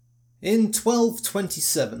In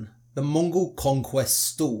 1227, the Mongol conquest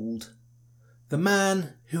stalled. The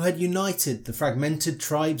man who had united the fragmented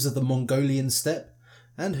tribes of the Mongolian steppe,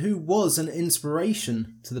 and who was an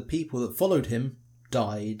inspiration to the people that followed him,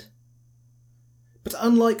 died. But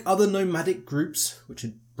unlike other nomadic groups which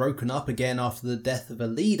had broken up again after the death of a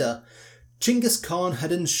leader, Genghis Khan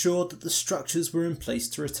had ensured that the structures were in place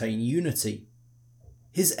to retain unity.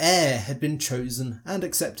 His heir had been chosen and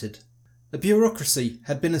accepted. A bureaucracy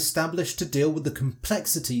had been established to deal with the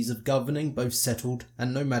complexities of governing both settled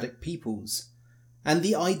and nomadic peoples, and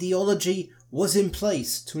the ideology was in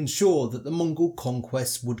place to ensure that the Mongol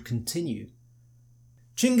conquest would continue.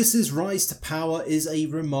 Chinggis' rise to power is a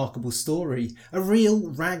remarkable story, a real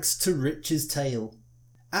rags to riches tale.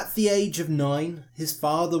 At the age of 9, his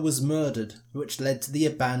father was murdered, which led to the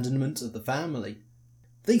abandonment of the family.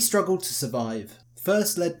 They struggled to survive,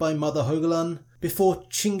 first led by Mother Hogalan, before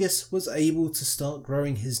Chinggis was able to start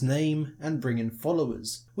growing his name and bring in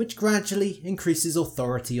followers, which gradually increases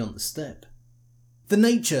authority on the steppe. The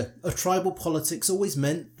nature of tribal politics always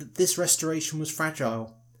meant that this restoration was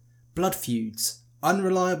fragile. Blood feuds,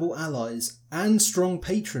 unreliable allies, and strong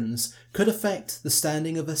patrons could affect the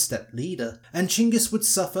standing of a steppe leader, and Chinggis would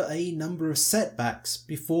suffer a number of setbacks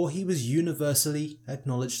before he was universally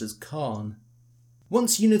acknowledged as Khan.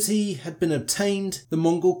 Once unity had been obtained, the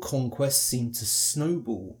Mongol conquest seemed to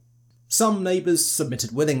snowball. Some neighbours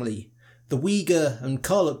submitted willingly. The Uyghur and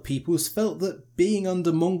Karluk peoples felt that being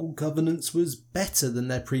under Mongol governance was better than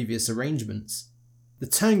their previous arrangements. The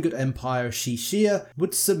Tangut Empire of Shishir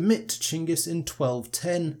would submit to Chinggis in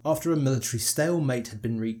 1210 after a military stalemate had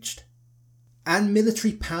been reached. And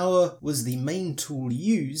military power was the main tool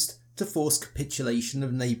used to force capitulation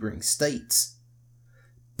of neighbouring states.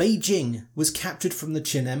 Beijing was captured from the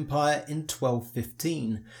Qin Empire in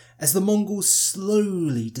 1215 as the Mongols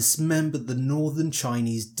slowly dismembered the northern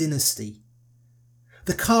Chinese dynasty.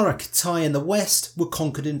 The Kara Kitai in the west were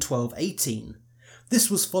conquered in 1218. This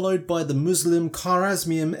was followed by the Muslim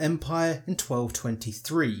Kharazmian Empire in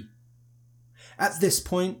 1223. At this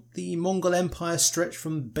point, the Mongol Empire stretched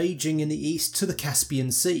from Beijing in the east to the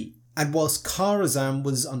Caspian Sea, and whilst Kharazm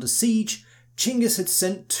was under siege, Chinggis had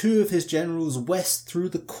sent 2 of his generals west through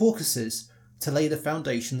the Caucasus to lay the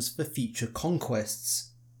foundations for future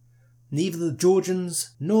conquests. Neither the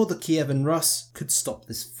Georgians nor the Kievan Rus could stop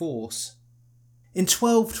this force. In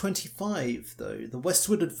 1225, though, the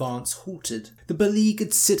westward advance halted. The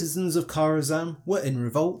beleaguered citizens of Kharazm were in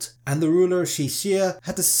revolt, and the ruler of Shishir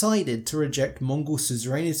had decided to reject Mongol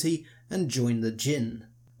suzerainty and join the Jin.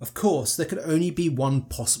 Of course, there could only be one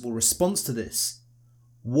possible response to this: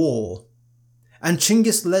 war. And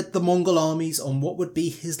Chinggis led the Mongol armies on what would be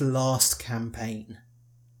his last campaign.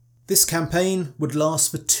 This campaign would last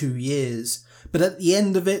for 2 years, but at the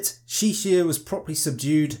end of it, Shishir was properly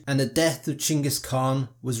subdued and the death of Chinggis Khan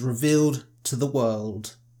was revealed to the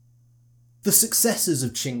world. The successors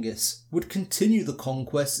of Chinggis would continue the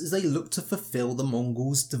conquest as they looked to fulfill the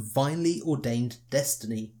Mongols' divinely ordained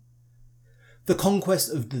destiny. The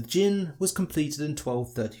conquest of the Jin was completed in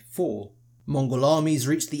 1234. Mongol armies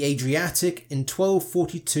reached the Adriatic in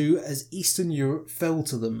 1242 as Eastern Europe fell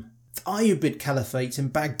to them. The Ayyubid Caliphate in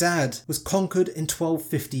Baghdad was conquered in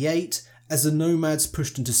 1258 as the nomads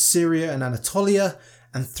pushed into Syria and Anatolia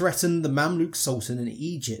and threatened the Mamluk Sultan in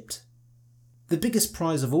Egypt. The biggest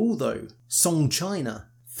prize of all, though, Song China,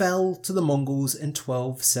 fell to the Mongols in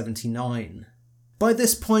 1279. By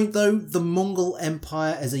this point, though, the Mongol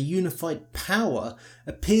Empire as a unified power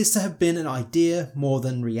appears to have been an idea more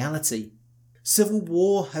than reality. Civil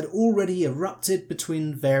war had already erupted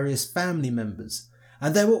between various family members,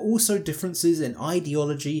 and there were also differences in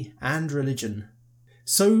ideology and religion.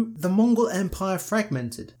 So the Mongol Empire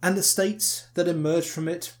fragmented, and the states that emerged from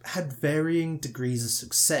it had varying degrees of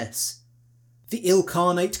success. The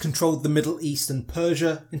Ilkhanate controlled the Middle East and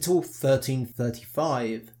Persia until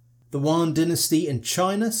 1335. The Yuan dynasty in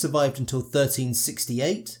China survived until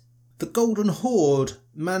 1368. The Golden Horde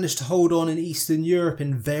managed to hold on in Eastern Europe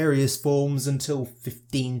in various forms until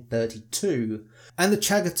 1532, and the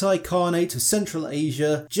Chagatai Khanate of Central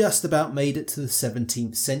Asia just about made it to the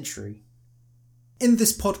 17th century. In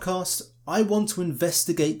this podcast, I want to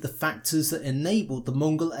investigate the factors that enabled the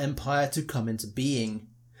Mongol Empire to come into being,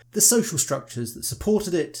 the social structures that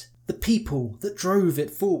supported it, the people that drove it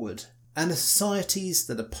forward, and the societies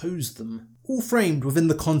that opposed them, all framed within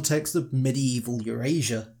the context of medieval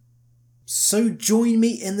Eurasia. So join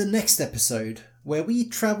me in the next episode, where we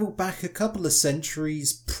travel back a couple of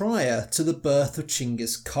centuries prior to the birth of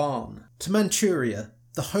Chinggis Khan, to Manchuria,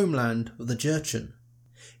 the homeland of the Jurchen.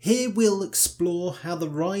 Here we'll explore how the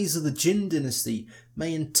rise of the Jin dynasty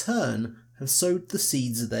may in turn have sowed the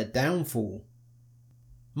seeds of their downfall.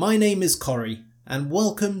 My name is Corey, and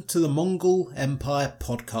welcome to the Mongol Empire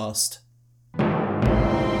podcast.